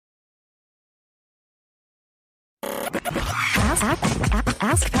Ask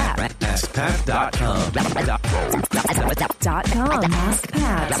Pat. AskPat.com.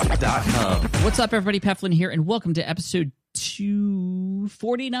 AskPat.com. What's up, everybody? Pat Flynn here, and welcome to episode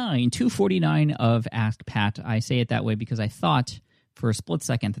 249 of Ask Pat. I say it that way because I thought for a split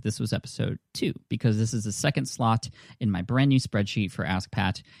second that this was episode 2, because this is the second slot in my brand new spreadsheet for Ask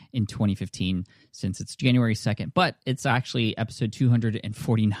Pat in 2015, since it's January 2nd, but it's actually episode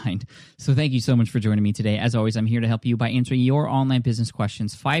 249. So thank you so much for joining me today. As always, I'm here to help you by answering your online business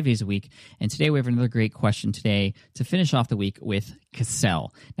questions 5 days a week. And today we have another great question today to finish off the week with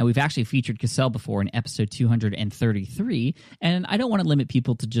Cassell. Now, we've actually featured Cassell before in episode 233, and I don't want to limit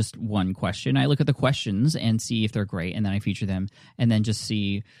people to just one question. I look at the questions and see if they're great, and then I feature them, and then just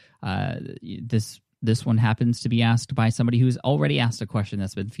see this one happens to be asked by somebody who's already asked a question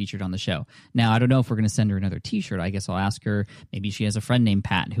that's been featured on the show. Now, I don't know if we're going to send her another t-shirt. I guess I'll ask her. Maybe she has a friend named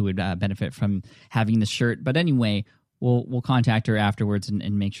Pat who would benefit from having the shirt. But anyway, we'll contact her afterwards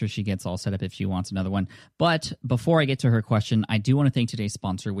and make sure she gets all set up if she wants another one. But before I get to her question, I do want to thank today's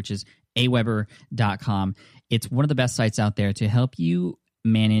sponsor, which is aweber.com. It's one of the best sites out there to help you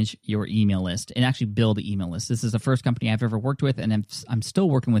manage your email list and actually build an email list. This is the first company I've ever worked with, and I'm still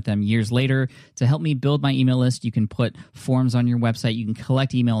working with them years later to help me build my email list. You can put forms on your website, you can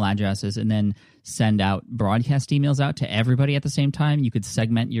collect email addresses, and then send out broadcast emails out to everybody at the same time. You could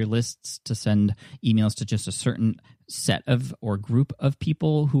segment your lists to send emails to just a certain set of or group of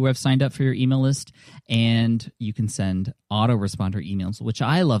people who have signed up for your email list, and you can send autoresponder emails, which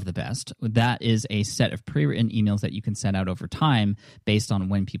I love the best. That is a set of pre-written emails that you can send out over time based on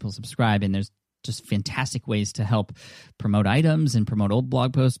when people subscribe, and there's just fantastic ways to help promote items and promote old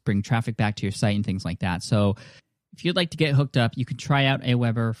blog posts, bring traffic back to your site and things like that. So if you'd like to get hooked up, you can try out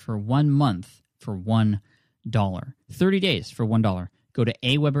Aweber for 1 month for $1, 30 days for $1. Go to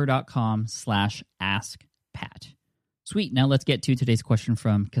aweber.com/askpat. Sweet. Now let's get to today's question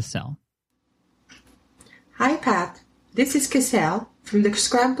from Cassell. Hi, Pat. This is Cassell from the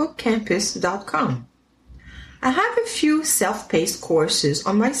scrapbookcampus.com. I have a few self-paced courses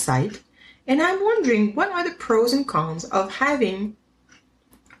on my site, and I'm wondering what are the pros and cons of having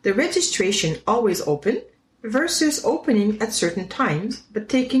the registration always open versus opening at certain times, but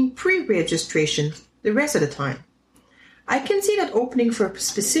taking pre-registration the rest of the time. I can see that opening for a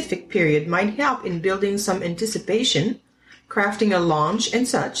specific period might help in building some anticipation, crafting a launch and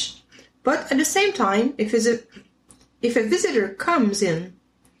such, but at the same time, if a visitor comes in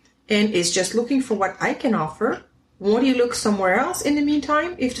and is just looking for what I can offer, won't he look somewhere else in the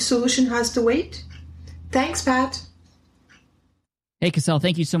meantime if the solution has to wait? Thanks, Pat. Hey, Cassell,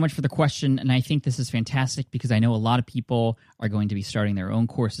 thank you so much for the question, and I think this is fantastic because I know a lot of people are going to be starting their own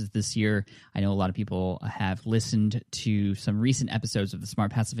courses this year. I know a lot of people have listened to some recent episodes of the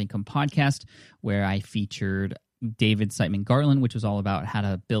Smart Passive Income podcast where I featured David Siteman Garland, which was all about how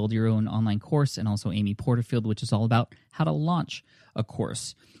to build your own online course, and also Amy Porterfield, which is all about how to launch a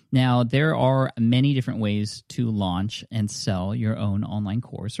course. Now, there are many different ways to launch and sell your own online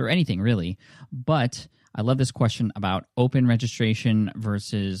course, or anything really, but I love this question about open registration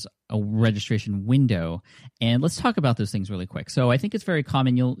versus a registration window. And let's talk about those things really quick. So I think it's very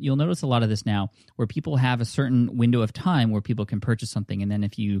common. You'll notice a lot of this now where people have a certain window of time where people can purchase something. And then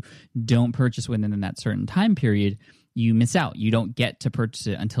if you don't purchase within that certain time period, you miss out. You don't get to purchase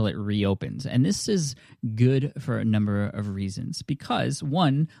it until it reopens. And this is good for a number of reasons. Because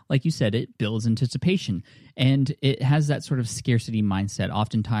one, like you said, it builds anticipation. And it has that sort of scarcity mindset.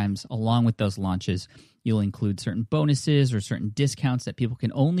 Oftentimes, along with those launches, you'll include certain bonuses or certain discounts that people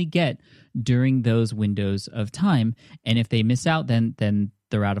can only get during those windows of time. And if they miss out, then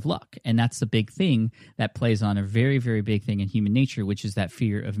they're out of luck. And that's the big thing that plays on a very, very big thing in human nature, which is that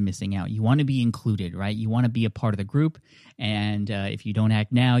fear of missing out. You want to be included, right? You want to be a part of the group. And if you don't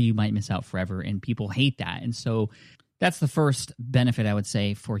act now, you might miss out forever. And people hate that. And so that's the first benefit, I would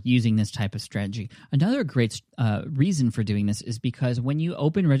say, for using this type of strategy. Another great reason for doing this is because when you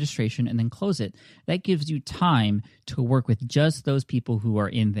open registration and then close it, that gives you time to work with just those people who are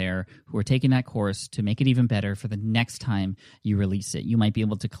in there, who are taking that course, to make it even better for the next time you release it. You might be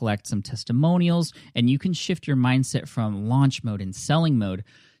able to collect some testimonials, and you can shift your mindset from launch mode and selling mode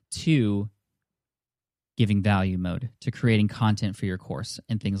to giving value mode, to creating content for your course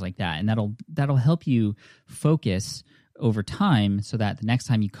and things like that. And that'll help you focus over time so that the next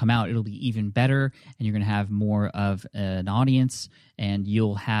time you come out, it'll be even better, and you're going to have more of an audience, and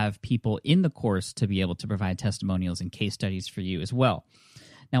you'll have people in the course to be able to provide testimonials and case studies for you as well.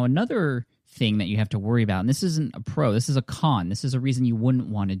 Now, another thing that you have to worry about, and this isn't a pro, this is a con. This is a reason you wouldn't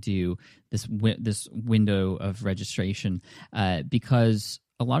want to do this window of registration because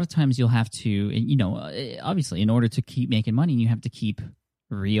a lot of times you'll have to, obviously, in order to keep making money, you have to keep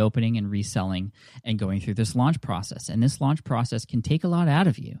reopening and reselling and going through this launch process. And this launch process can take a lot out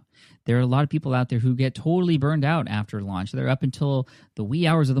of you. There are a lot of people out there who get totally burned out after launch. They're up until the wee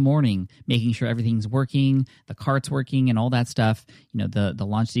hours of the morning, making sure everything's working, the cart's working, and all that stuff. The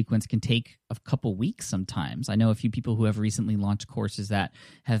launch sequence can take a couple weeks sometimes. I know a few people who have recently launched courses that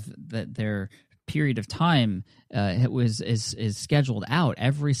their period of time is scheduled out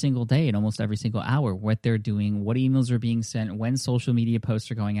every single day and almost every single hour, what they're doing, what emails are being sent, when social media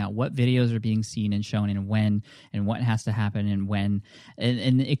posts are going out, what videos are being seen and shown, and when, and what has to happen and when,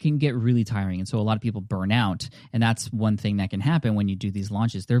 and it can get really tiring. And so a lot of people burn out, and that's one thing that can happen when you do these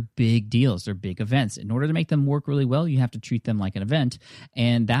launches. They're big deals, they're big events. In order to make them work really well, you have to treat them like an event,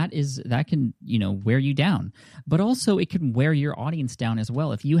 and that can wear you down. But also it can wear your audience down as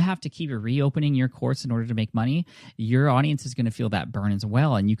well. If you have to keep reopening your course in order to make money, your audience is going to feel that burn as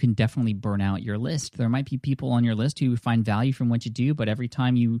well, and you can definitely burn out your list. There might be people on your list who find value from what you do, but every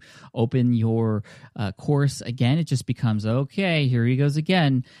time you open your course again, it just becomes, okay, here he goes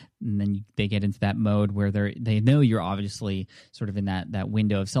again. And then they get into that mode where they know you're obviously sort of in that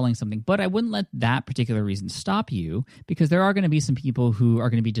window of selling something. But I wouldn't let that particular reason stop you, because there are going to be some people who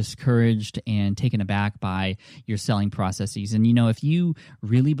are going to be discouraged and taken aback by your selling processes. And if you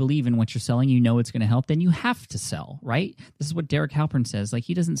really believe in what you're selling, it's going to help, then you have to sell, right? This is what Derek Halpern says. Like,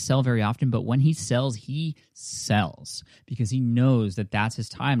 he doesn't sell very often, but when he sells because he knows that that's his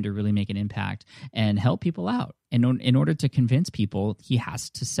time to really make an impact and help people out. And in order to convince people, he has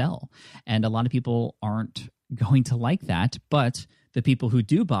to sell. And a lot of people aren't going to like that, but the people who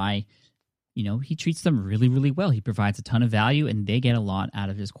do buy, he treats them really, really well. He provides a ton of value, and they get a lot out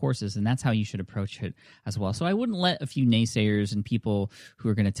of his courses, and that's how you should approach it as well. So I wouldn't let a few naysayers and people who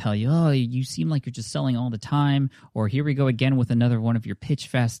are going to tell you, oh, you seem like you're just selling all the time, or here we go again with another one of your pitch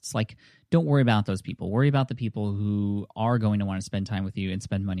fests. Like, don't worry about those people. Worry about the people who are going to want to spend time with you and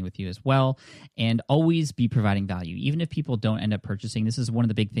spend money with you as well, and always be providing value. Even if people don't end up purchasing, this is one of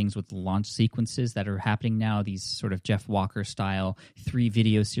the big things with the launch sequences that are happening now, these sort of Jeff Walker style 3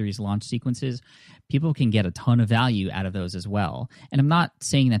 video series launch sequences. People can get a ton of value out of those as well. And I'm not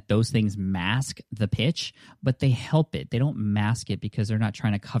saying that those things mask the pitch, but they help it. They don't mask it because they're not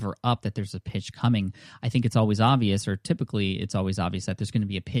trying to cover up that there's a pitch coming. I think it's always obvious, or typically it's always obvious, that there's going to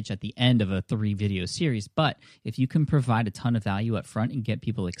be a pitch at the end of a 3 video series. But if you can provide a ton of value up front and get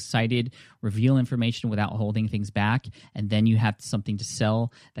people excited, reveal information without holding things back, and then you have something to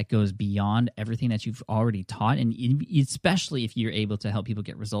sell that goes beyond everything that you've already taught, and especially if you're able to help people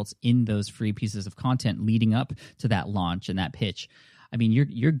get results in those free pieces of content leading up to that launch and that pitch, I mean,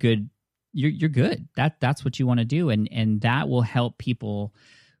 you're good. You're good. That's what you want to do, and that will help people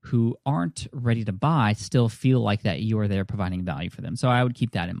who aren't ready to buy still feel like that you are there providing value for them. So I would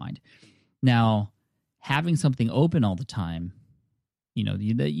keep that in mind. Now, having something open all the time,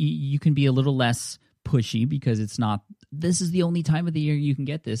 you can be a little less pushy, because it's not, this is the only time of the year you can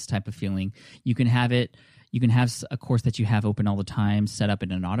get this type of feeling. You can have a course that you have open all the time set up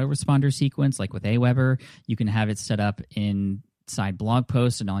in an autoresponder sequence, like with Aweber. You can have it set up in side blog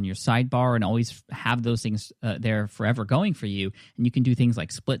posts and on your sidebar, and always have those things there forever going for you. And you can do things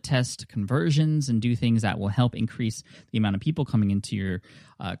like split test conversions and do things that will help increase the amount of people coming into your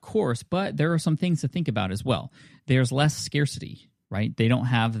course. But there are some things to think about as well. There's less scarcity, right? They don't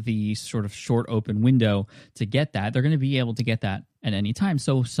have the sort of short open window to get that. They're going to be able to get that at any time.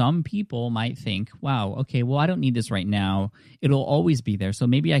 So some people might think, wow, okay, well, I don't need this right now. It'll always be there, so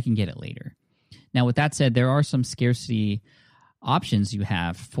maybe I can get it later. Now, with that said, there are some scarcity options you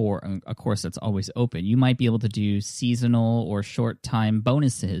have for a course that's always open. You might be able to do seasonal or short-time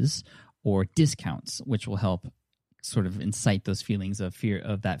bonuses or discounts, which will help sort of incite those feelings of fear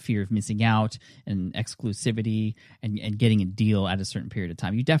of missing out and exclusivity and getting a deal at a certain period of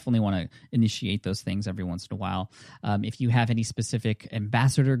time. You definitely want to initiate those things every once in a while. If you have any specific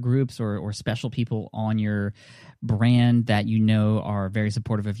ambassador groups or special people on your brand that are very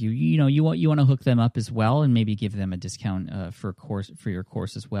supportive of you, you want to hook them up as well, and maybe give them a discount for your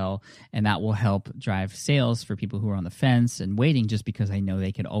course as well, and that will help drive sales for people who are on the fence and waiting, just because I know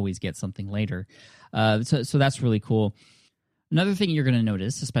they can always get something later. So that's really cool. Another thing you're going to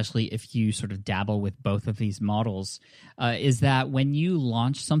notice, especially if you sort of dabble with both of these models, is that when you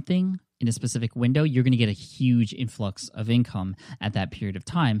launch something in a specific window, you're going to get a huge influx of income at that period of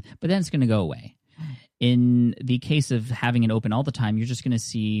time, but then it's going to go away. In the case of having it open all the time, you're just going to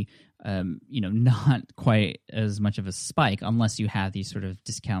see, not quite as much of a spike unless you have these sort of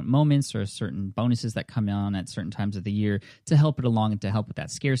discount moments or certain bonuses that come on at certain times of the year to help it along and to help with that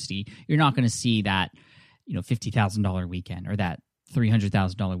scarcity. You're not going to see that, $50,000 weekend or that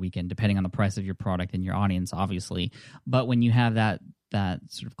 $300,000 weekend, depending on the price of your product and your audience, obviously. But when you have that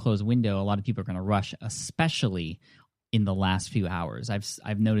sort of closed window, a lot of people are going to rush, especially in the last few hours.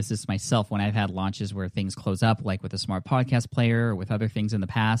 I've noticed this myself when I've had launches where things close up, like with a smart podcast player or with other things in the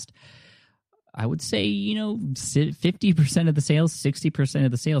past. I would say, 50% of the sales, 60%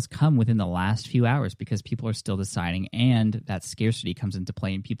 of the sales come within the last few hours because people are still deciding, and that scarcity comes into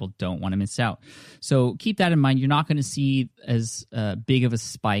play and people don't want to miss out. So keep that in mind. You're not going to see as big of a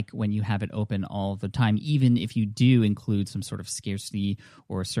spike when you have it open all the time, even if you do include some sort of scarcity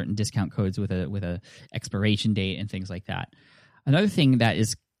or certain discount codes with a expiration date and things like that. Another thing that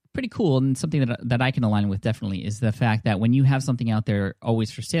is pretty cool and something that I can align with definitely is the fact that when you have something out there always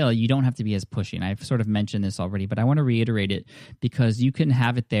for sale, you don't have to be as pushy. And I've sort of mentioned this already, but I want to reiterate it because you can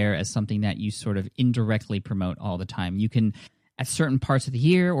have it there as something that you sort of indirectly promote all the time. You can, at certain parts of the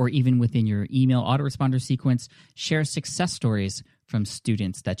year or even within your email autoresponder sequence, share success stories from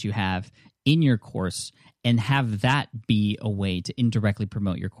students that you have in your course and have that be a way to indirectly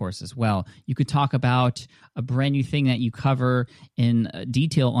promote your course as well. You could talk about a brand new thing that you cover in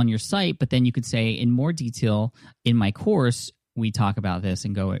detail on your site, but then you could say in more detail in my course, we talk about this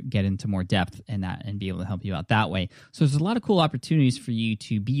and get into more depth in that and be able to help you out that way. So there's a lot of cool opportunities for you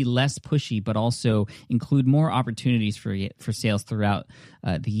to be less pushy, but also include more opportunities for sales throughout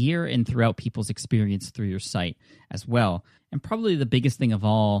the year and throughout people's experience through your site as well. And probably the biggest thing of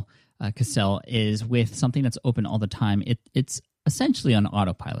all, Cassell, is with something that's open all the time, it's essentially on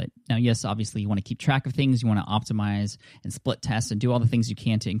autopilot. Now, yes, obviously you want to keep track of things, you want to optimize and split test and do all the things you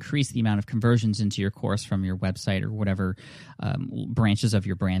can to increase the amount of conversions into your course from your website or whatever branches of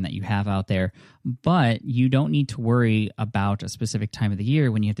your brand that you have out there. But you don't need to worry about a specific time of the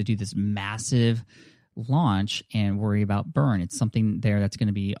year when you have to do this massive launch and worry about burn. It's something there that's going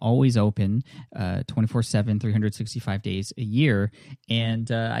to be always open 24/7, 365 days a year.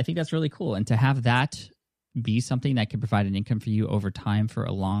 And I think that's really cool. And to have that be something that can provide an income for you over time for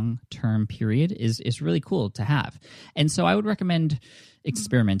a long-term period is really cool to have. And so I would recommend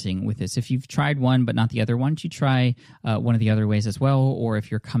experimenting with this. If you've tried one but not the other, why don't you try one of the other ways as well? Or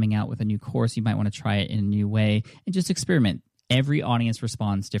if you're coming out with a new course, you might want to try it in a new way and just experiment. Every audience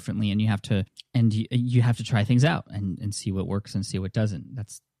responds differently, and you have to try things out and see what works and see what doesn't.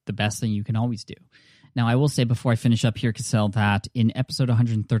 That's the best thing you can always do. Now, I will say before I finish up here, Cassell, that in episode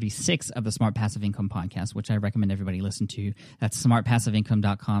 136 of the Smart Passive Income podcast, which I recommend everybody listen to, that's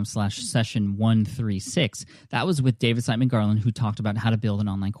smartpassiveincome.com/session 136. That was with David Siteman Garland, who talked about how to build an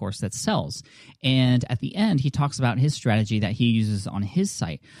online course that sells. And at the end, he talks about his strategy that he uses on his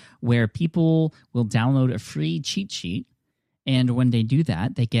site, where people will download a free cheat sheet. And when they do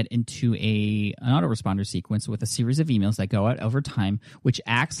that, they get into an autoresponder sequence with a series of emails that go out over time, which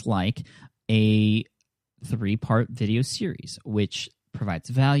acts like a 3-part video series, which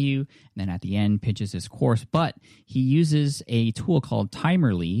provides value, and then at the end pitches his course. But he uses a tool called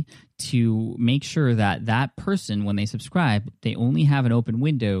Timerly to make sure that that person, when they subscribe, they only have an open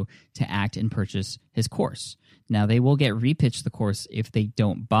window to act and purchase his course. Now, they will get repitched the course if they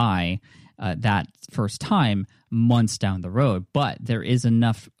don't buy that first time months down the road, but there is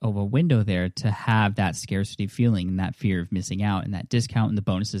enough of a window there to have that scarcity feeling and that fear of missing out and that discount and the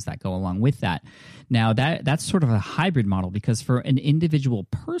bonuses that go along with that. Now, that's sort of a hybrid model, because for an individual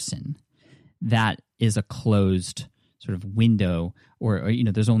person, that is a closed sort of window, or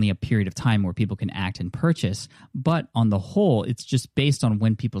there's only a period of time where people can act and purchase. But on the whole, it's just based on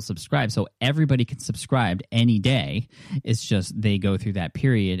when people subscribe. So everybody can subscribe any day. It's just they go through that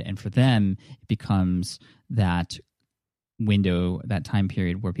period, and for them, it becomes that window, that time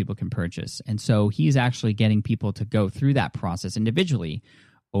period where people can purchase. And so he's actually getting people to go through that process individually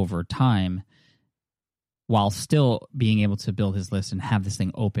over time, while still being able to build his list and have this thing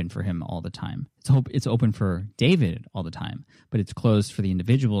open for him all the time. It's open for David all the time, but it's closed for the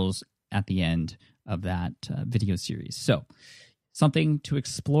individuals at the end of that video series. So something to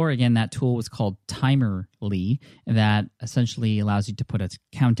explore. Again, that tool was called Timerly, and that essentially allows you to put a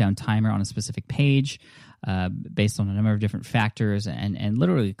countdown timer on a specific page based on a number of different factors, and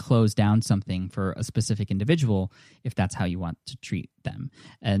literally close down something for a specific individual if that's how you want to treat them.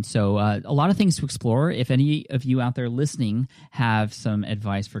 And so a lot of things to explore. If any of you out there listening have some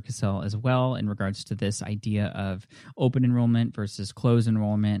advice for Cassell as well in regards to this idea of open enrollment versus closed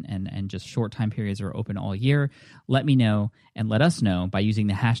enrollment and just short time periods or open all year, let me know and let us know by using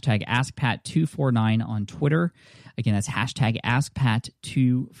the hashtag AskPat249 on Twitter. Again, that's hashtag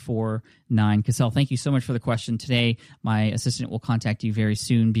AskPat249. Cassell, thank you so much for the question today. My assistant will contact you very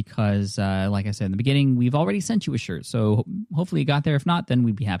soon because, like I said in the beginning, we've already sent you a shirt. So hopefully you got there. If not, then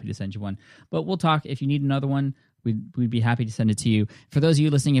we'd be happy to send you one. But we'll talk. If you need another one, we'd be happy to send it to you. For those of you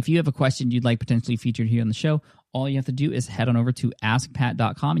listening, if you have a question you'd like potentially featured here on the show, all you have to do is head on over to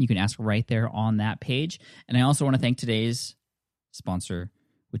askpat.com, and you can ask right there on that page. And I also want to thank today's sponsor,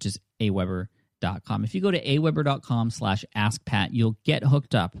 which is aweber.com. If you go to aweber.com/askpat, you'll get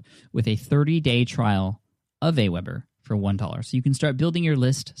hooked up with a 30-day trial of Aweber for $1. So you can start building your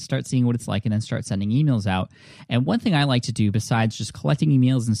list, start seeing what it's like, and then start sending emails out. And one thing I like to do, besides just collecting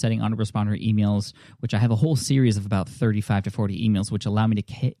emails and setting autoresponder emails, which I have a whole series of about 35 to 40 emails, which allow me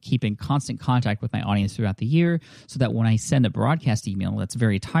to keep in constant contact with my audience throughout the year, so that when I send a broadcast email that's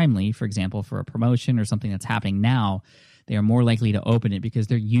very timely, for example, for a promotion or something that's happening now, they are more likely to open it because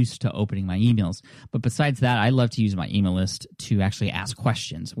they're used to opening my emails. But besides that, I love to use my email list to actually ask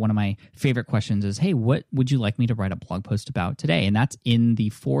questions. One of my favorite questions is, hey, what would you like me to write a blog post about today? And that's in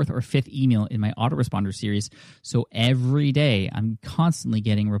the 4th or 5th email in my autoresponder series. So every day, I'm constantly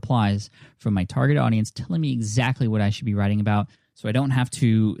getting replies from my target audience telling me exactly what I should be writing about. So I don't have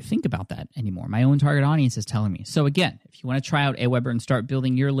to think about that anymore. My own target audience is telling me. So again, if you want to try out Aweber and start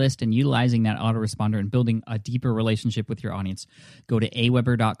building your list and utilizing that autoresponder and building a deeper relationship with your audience, go to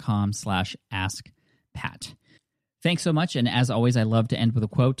aweber.com/askpat. Thanks so much. And as always, I love to end with a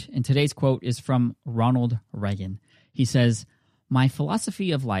quote. And today's quote is from Ronald Reagan. He says, "My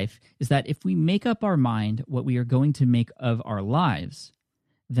philosophy of life is that if we make up our mind what we are going to make of our lives,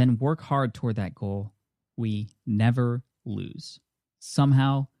 then work hard toward that goal, we never lose.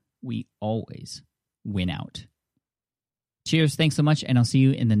 Somehow, we always win out." Cheers, thanks so much, and I'll see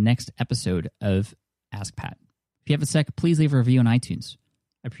you in the next episode of Ask Pat. If you have a sec, please leave a review on iTunes.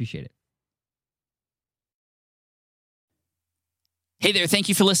 I appreciate it. Hey there, thank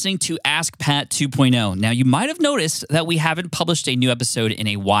you for listening to Ask Pat 2.0. Now, you might have noticed that we haven't published a new episode in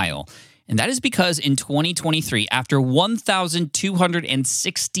a while, and that is because in 2023, after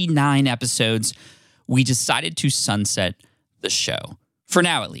 1,269 episodes, we decided to sunset the show. For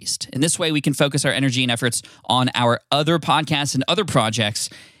now, at least. In this way, we can focus our energy and efforts on our other podcasts and other projects.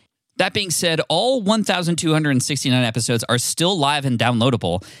 That being said, all 1,269 episodes are still live and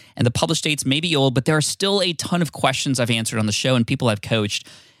downloadable, and the published dates may be old, but there are still a ton of questions I've answered on the show and people I've coached.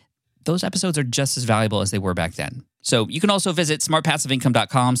 Those episodes are just as valuable as they were back then. So you can also visit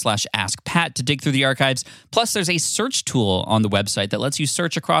smartpassiveincome.com/askpat to dig through the archives. Plus, there's a search tool on the website that lets you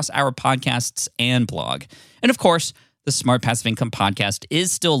search across our podcasts and blog. And of course, the Smart Passive Income podcast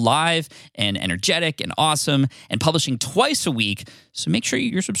is still live and energetic and awesome and publishing twice a week. So make sure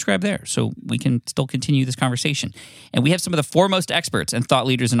you're subscribed there so we can still continue this conversation. And we have some of the foremost experts and thought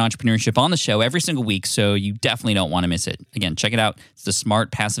leaders in entrepreneurship on the show every single week, so you definitely don't want to miss it. Again, check it out. It's the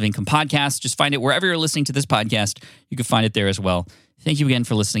Smart Passive Income podcast. Just find it wherever you're listening to this podcast. You can find it there as well. Thank you again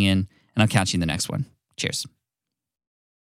for listening in, and I'll catch you in the next one. Cheers.